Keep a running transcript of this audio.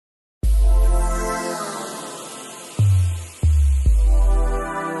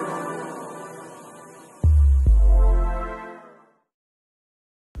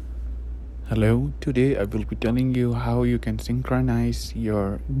Hello, today I will be telling you how you can synchronize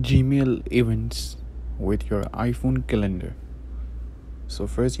your Gmail events with your iPhone calendar. So,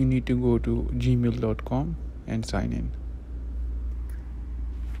 first you need to go to gmail.com and sign in.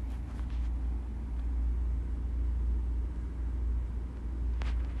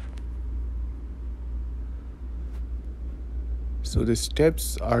 So, the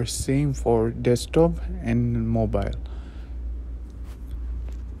steps are same for desktop and mobile.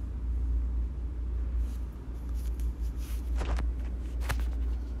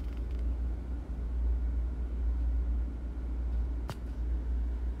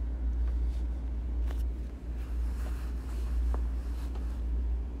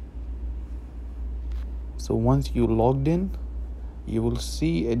 So, once you logged in, you will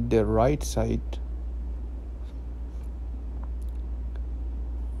see at the right side.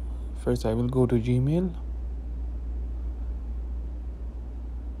 First, I will go to Gmail.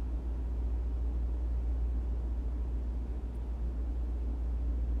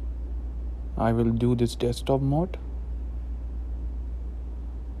 I will do this desktop mode.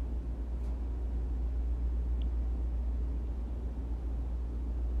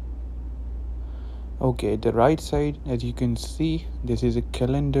 Okay, at the right side, as you can see, this is a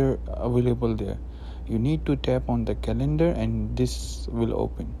calendar available there. You need to tap on the calendar and this will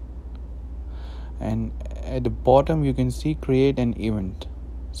open. And at the bottom, you can see create an event.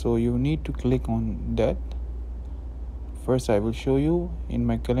 So you need to click on that. First, I will show you in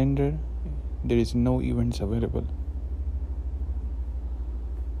my calendar, there is no events available.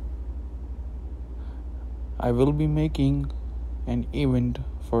 I will be making an event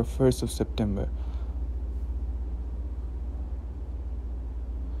for 1st of September.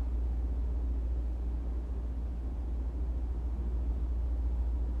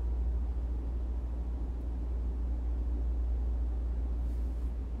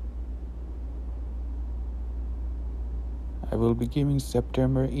 I will be giving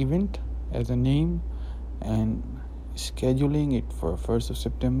September event as a name and scheduling it for 1st of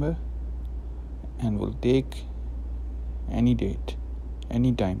September, and will take any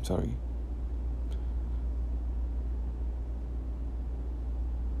time.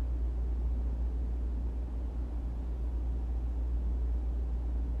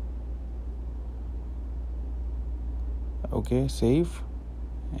 Okay, save,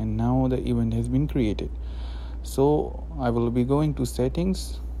 and now the event has been created. So I will be going to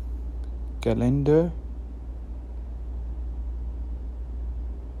settings, calendar,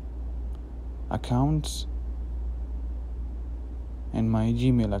 accounts, and my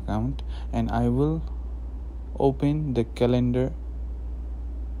Gmail account, and I will open the calendar.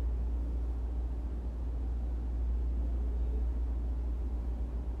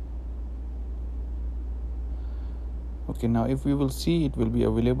 Okay, now if we will see, it will be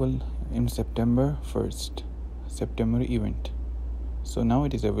available in September 1st, September event. So now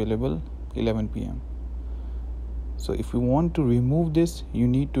it is available 11 p.m. So if you want to remove this, you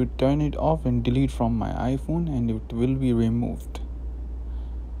need to turn it off and delete from my iPhone, and it will be removed.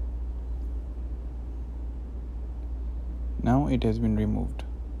 Now it has been removed.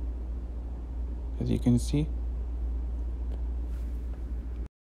 As you can see,